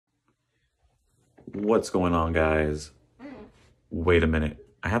What's going on, guys? Wait a minute.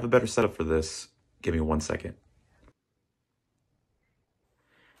 I have a better setup for this. Give me 1 second.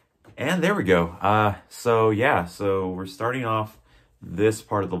 And there we go. So we're starting off this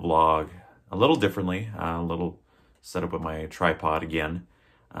part of the vlog a little differently. A little setup with my tripod again.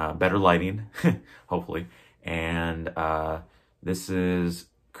 Better lighting, hopefully. And this is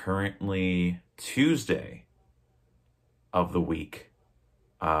currently Tuesday of the week.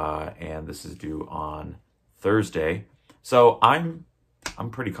 And this is due on Thursday. So I'm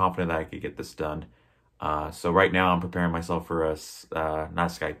pretty confident that I could get this done. So right now I'm preparing myself for not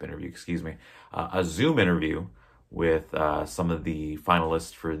a Skype interview, excuse me, a Zoom interview with some of the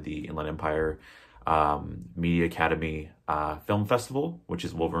finalists for the Inland Empire Media Academy Film Festival, which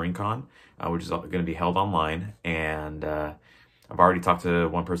is WolverineCon, which is going to be held online. And I've already talked to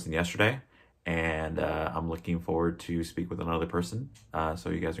one person yesterday, and I'm looking forward to speak with another person. So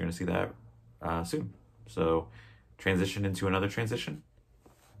you guys are going to see that soon. So transition into another transition.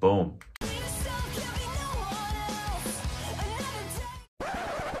 Boom.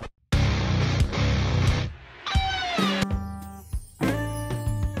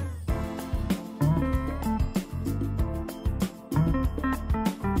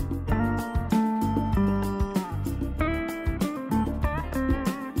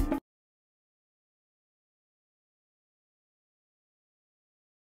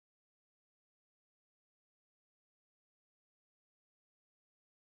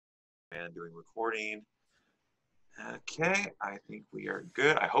 And doing recording. Okay, I think we are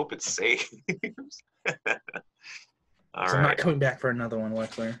good. I hope it saves. All So right. I'm not coming back for another one,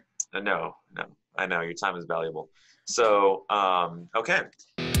 Wexler. No. I know your time is valuable. So, okay.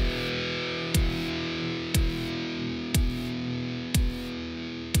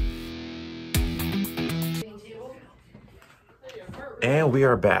 And we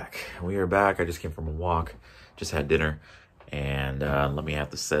are back. I just came from a walk, just had dinner, and let me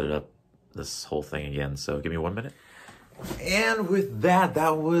have to set it up, this whole thing again. So give me 1 minute. And with that,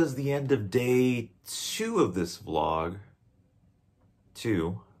 that was the end of day 2 of this vlog.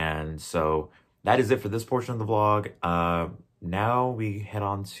 And so that is it for this portion of the vlog. Now we head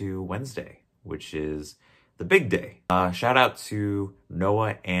on to Wednesday, which is the big day. Shout out to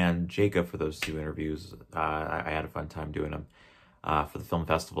Noah and Jacob for those 2 interviews. I had a fun time doing them for the film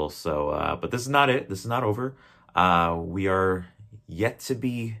festival. So, but this is not it. This is not over. We are yet to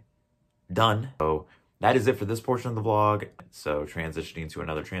be done. So that is it for this portion of the vlog. So transitioning to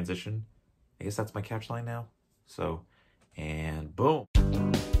another transition. I guess that's my catch line now. So, and boom.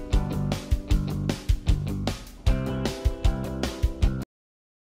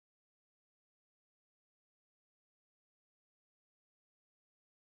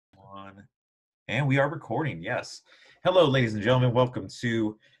 And we are recording, yes. Hello, ladies and gentlemen. Welcome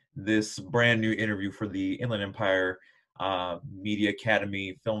to this brand new interview for the Inland Empire Media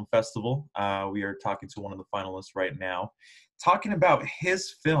Academy Film Festival. We are talking to one of the finalists right now, talking about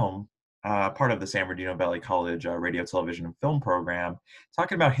his film, part of the San Bernardino Valley College Radio, Television, and Film program,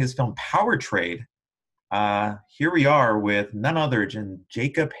 talking about his film Power Trade. Here we are with none other than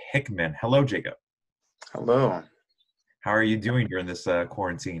Jacob Hickman. Hello, Jacob. Hello. How are you doing during this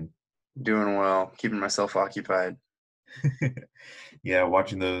quarantine? Doing well, keeping myself occupied. Yeah,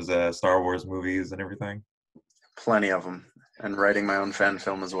 watching those Star Wars movies and everything. Plenty of them, and writing my own fan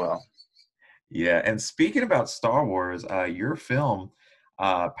film as well. Yeah, and speaking about Star Wars, your film,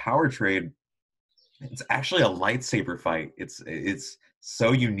 Power Trade, it's actually a lightsaber fight. It's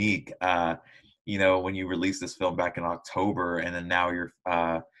so unique. You know, when you released this film back in October, and then now you're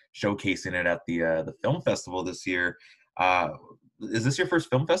showcasing it at the film festival this year. Is this your first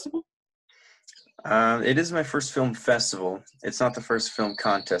film festival? It is my first film festival. It's not the first film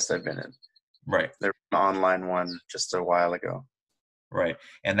contest I've been in. Right. There's an online one just a while ago. Right.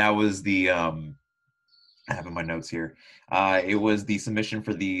 And that was the, I have in my notes here, it was the submission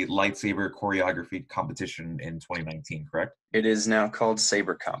for the lightsaber choreography competition in 2019, correct? It is now called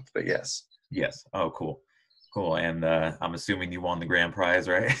Saber Comp, but yes. Yes. Oh, cool. Cool. And I'm assuming you won the grand prize,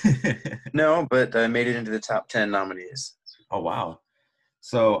 right? No, but I made it into the top 10 nominees. Oh, wow.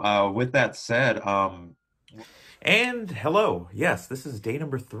 So with that said, and hello. Yes, this is day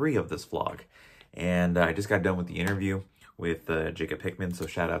number 3 of this vlog. And I just got done with the interview with Jacob Hickman. So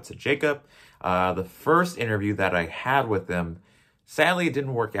shout out to Jacob. The first interview that I had with him, sadly, it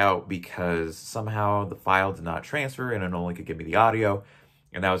didn't work out because somehow the file did not transfer and it only could give me the audio.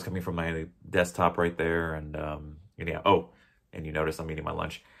 And that was coming from my desktop right there. And yeah. Oh, and you notice I'm eating my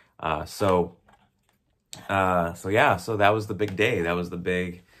lunch. So yeah, so that was the big day. That was the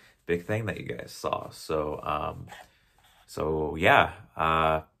big thing that you guys saw. So yeah,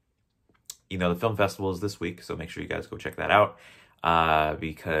 the film festival is this week, so make sure you guys go check that out.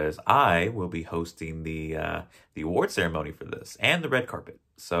 Because I will be hosting the award ceremony for this and the red carpet.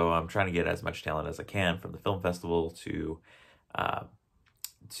 So I'm trying to get as much talent as I can from the film festival to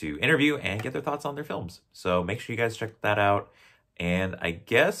interview and get their thoughts on their films. So make sure you guys check that out. And I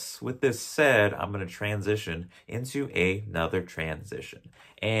guess with this said, I'm going to transition into another transition.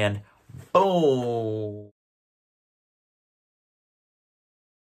 And boom!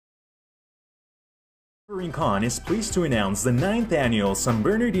 Con is pleased to announce the 9th annual San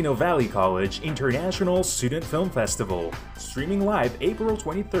Bernardino Valley College International Student Film Festival, streaming live April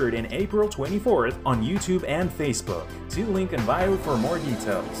 23rd and April 24th on YouTube and Facebook. See link in bio for more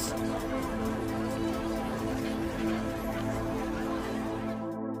details.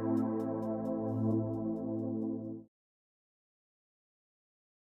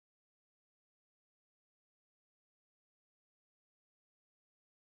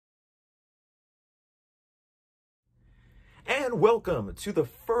 And welcome to the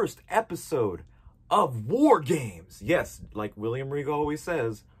first episode of War Games. Yes, like William Regal always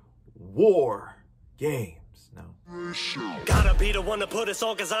says, War Games. No. Gotta be the one to put us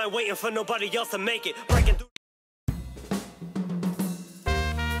on, cause I ain't waiting for nobody else to make it. Breaking through.